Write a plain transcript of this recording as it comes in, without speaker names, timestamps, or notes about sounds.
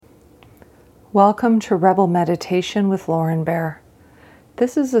Welcome to Rebel Meditation with Lauren Bear.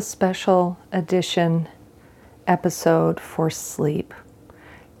 This is a special edition episode for sleep.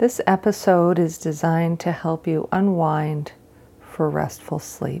 This episode is designed to help you unwind for restful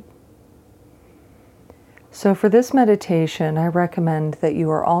sleep. So for this meditation, I recommend that you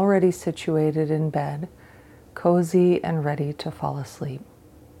are already situated in bed, cozy and ready to fall asleep.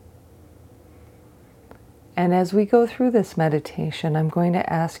 And as we go through this meditation, I'm going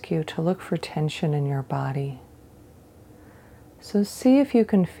to ask you to look for tension in your body. So see if you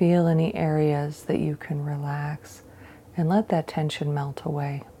can feel any areas that you can relax and let that tension melt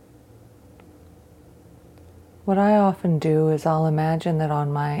away. What I often do is I'll imagine that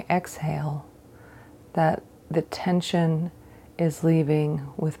on my exhale, that the tension is leaving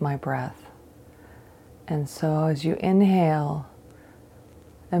with my breath. And so as you inhale,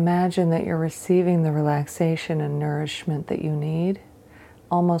 imagine that you're receiving the relaxation and nourishment that you need,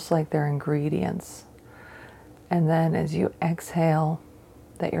 almost like they're ingredients. And then as you exhale,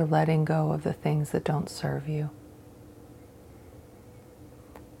 that you're letting go of the things that don't serve you.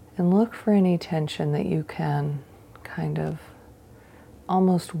 And look for any tension that you can kind of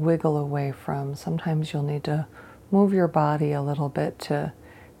almost wiggle away from. Sometimes you'll need to move your body a little bit to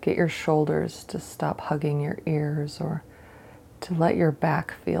get your shoulders to stop hugging your ears, or to let your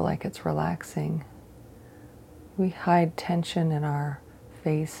back feel like it's relaxing. We hide tension in our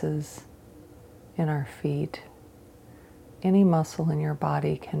faces, in our feet. Any muscle in your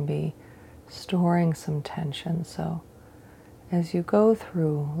body can be storing some tension. So as you go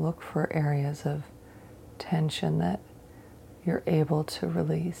through, look for areas of tension that you're able to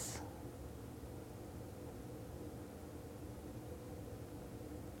release.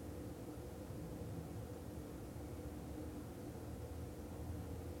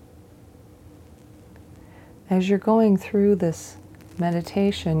 As you're going through this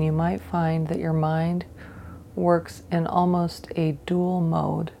meditation, you might find that your mind works in almost a dual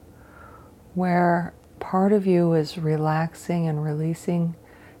mode, where part of you is relaxing and releasing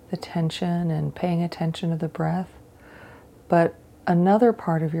the tension and paying attention to the breath, but another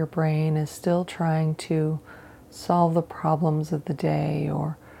part of your brain is still trying to solve the problems of the day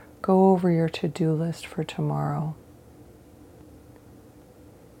or go over your to-do list for tomorrow.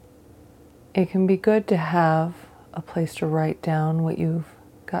 It can be good to have a place to write down what you've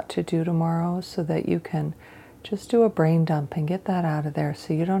got to do tomorrow so that you can just do a brain dump and get that out of there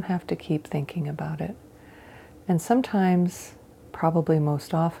so you don't have to keep thinking about it. And sometimes, probably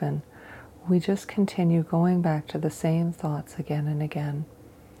most often, we just continue going back to the same thoughts again and again.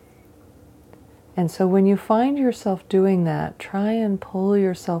 And so when you find yourself doing that, try and pull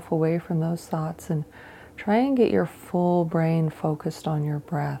yourself away from those thoughts and try and get your full brain focused on your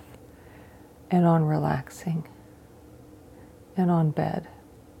breath and on relaxing and on bed.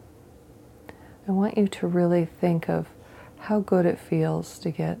 I want you to really think of how good it feels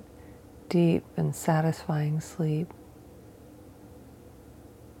to get deep and satisfying sleep.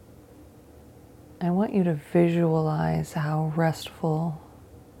 I want you to visualize how restful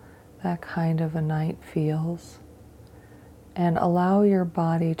that kind of a night feels, and allow your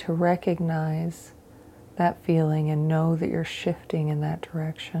body to recognize that feeling and know that you're shifting in that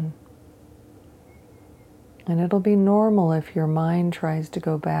direction. And it'll be normal if your mind tries to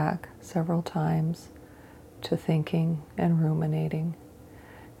go back several times to thinking and ruminating.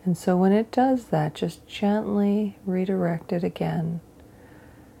 And so when it does that, just gently redirect it again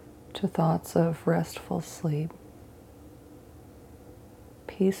to thoughts of restful sleep,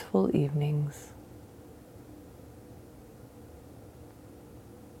 peaceful evenings.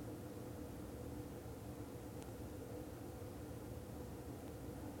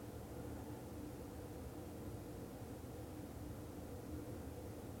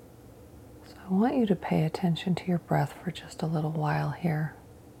 I want you to pay attention to your breath for just a little while here.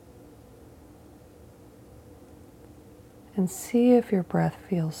 And see if your breath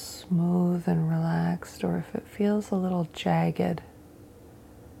feels smooth and relaxed, or if it feels a little jagged.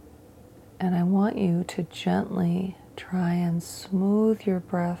 And I want you to gently try and smooth your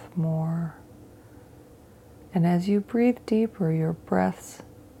breath more. And as you breathe deeper, your breaths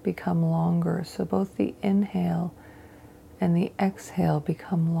become longer. So both the inhale and the exhale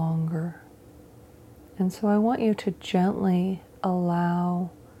become longer. And so I want you to gently allow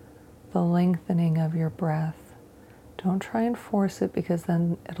the lengthening of your breath. Don't try and force it, because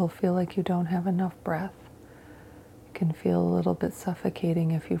then it'll feel like you don't have enough breath. It can feel a little bit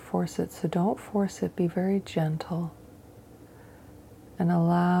suffocating if you force it. So don't force it. Be very gentle. And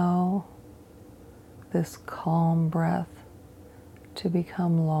allow this calm breath to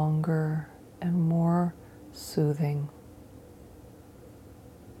become longer and more soothing.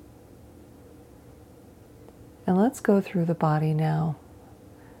 And let's go through the body now.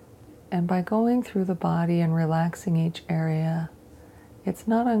 And by going through the body and relaxing each area, it's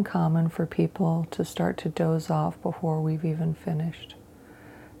not uncommon for people to start to doze off before we've even finished.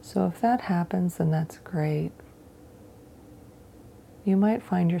 So if that happens, then that's great. You might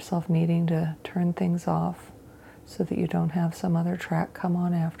find yourself needing to turn things off so that you don't have some other track come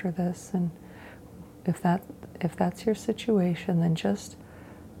on after this. And if that's your situation, then just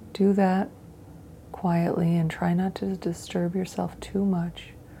do that quietly and try not to disturb yourself too much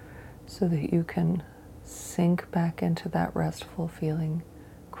so that you can sink back into that restful feeling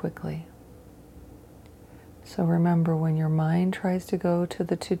quickly. So remember, when your mind tries to go to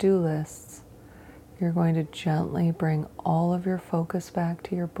the to-do lists, you're going to gently bring all of your focus back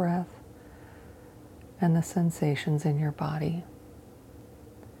to your breath and the sensations in your body.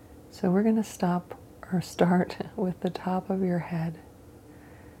 So we're going to start with the top of your head.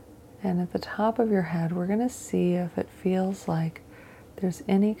 And at the top of your head, we're going to see if it feels like there's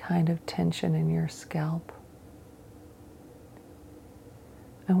any kind of tension in your scalp.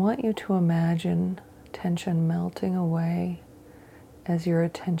 I want you to imagine tension melting away as your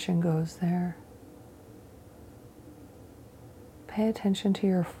attention goes there. Pay attention to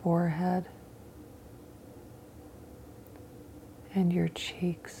your forehead and your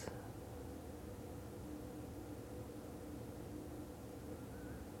cheeks.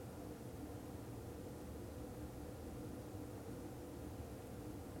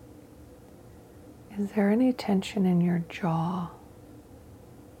 Is there any tension in your jaw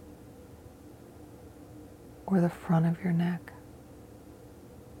or the front of your neck?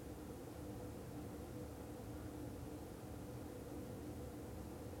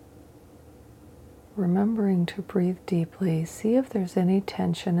 Remembering to breathe deeply, see if there's any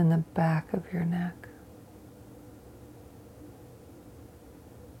tension in the back of your neck.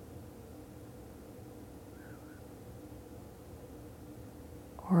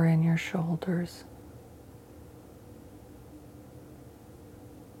 Or in your shoulders.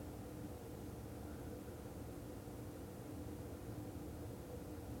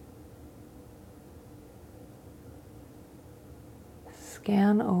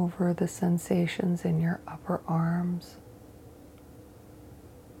 Scan over the sensations in your upper arms,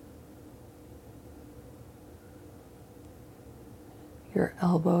 your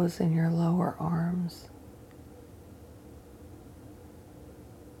elbows and your lower arms,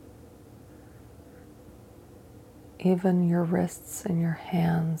 even your wrists and your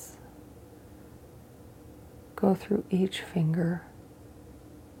hands. Go through each finger.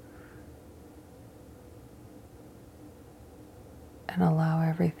 And allow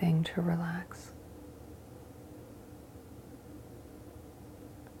everything to relax.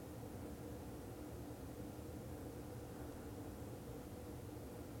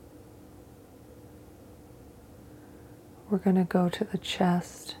 We're going to go to the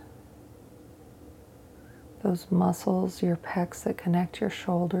chest, those muscles, your pecs that connect your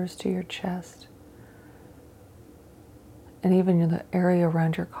shoulders to your chest. And even the area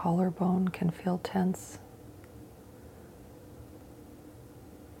around your collarbone can feel tense.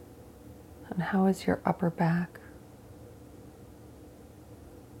 And how is your upper back?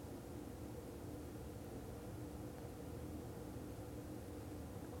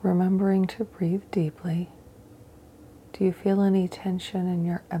 Remembering to breathe deeply. Do you feel any tension in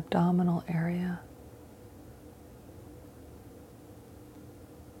your abdominal area?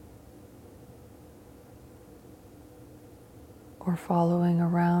 Or following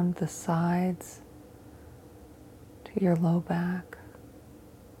around the sides to your low back?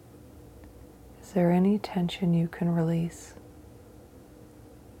 Is there any tension you can release?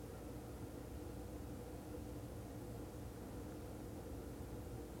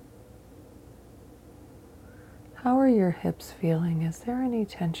 How are your hips feeling? Is there any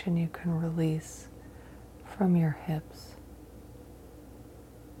tension you can release from your hips?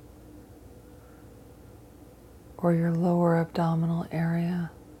 Or your lower abdominal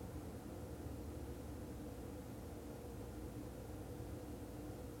area?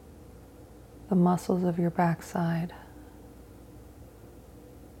 The muscles of your backside.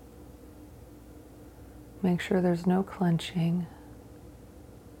 Make sure there's no clenching,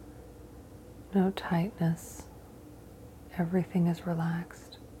 no tightness. Everything is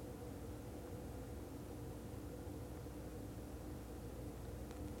relaxed.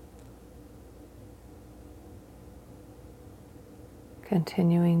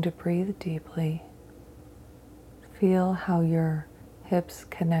 Continuing to breathe deeply. Feel how your hips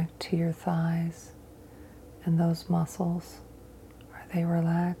connect to your thighs and those muscles. Are they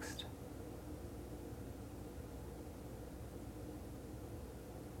relaxed?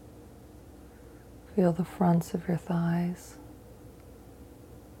 Feel the fronts of your thighs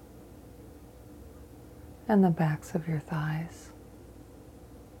and the backs of your thighs.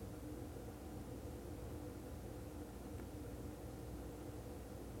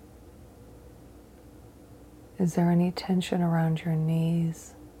 Is there any tension around your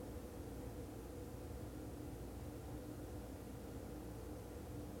knees?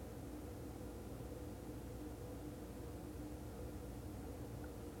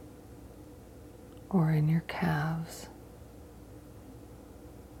 Or in your calves?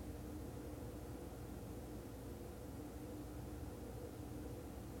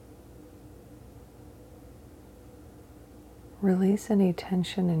 Release any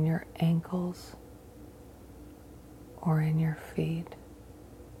tension in your ankles or in your feet.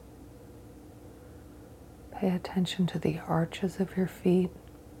 Pay attention to the arches of your feet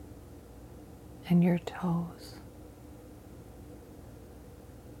and your toes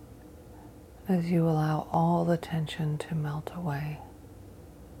as you allow all the tension to melt away.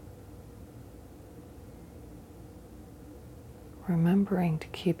 Remembering to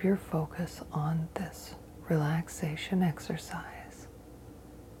keep your focus on this relaxation exercise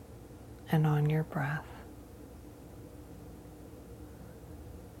and on your breath.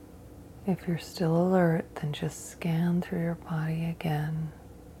 If you're still alert, then just scan through your body again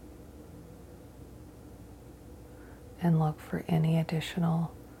and look for any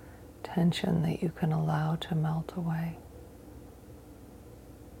additional tension that you can allow to melt away.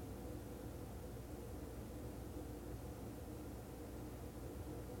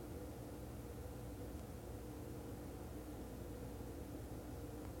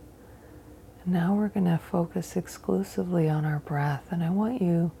 And now we're going to focus exclusively on our breath, and I want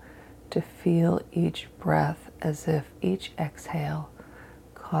you to feel each breath as if each exhale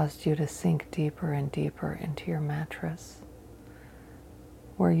caused you to sink deeper and deeper into your mattress,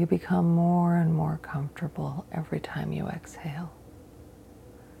 where you become more and more comfortable every time you exhale.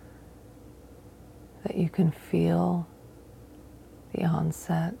 That you can feel the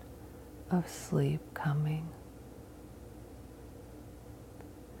onset of sleep coming.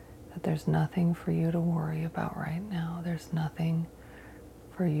 That there's nothing for you to worry about right now. There's nothing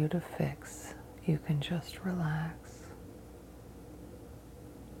for you to fix. You can just relax.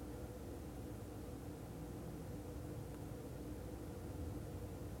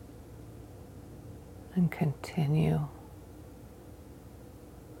 And continue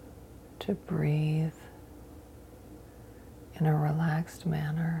to breathe in a relaxed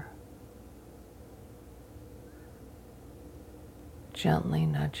manner, gently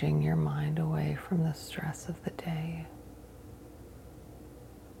nudging your mind away from the stress of the day.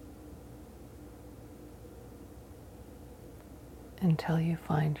 Until you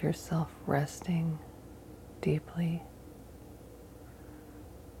find yourself resting deeply,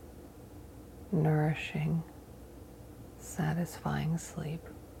 nourishing, satisfying sleep.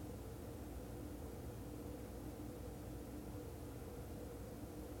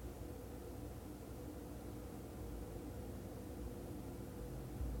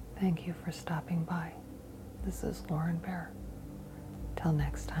 Thank you for stopping by. This is Lauren Bear. Till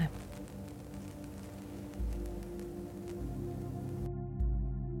next time.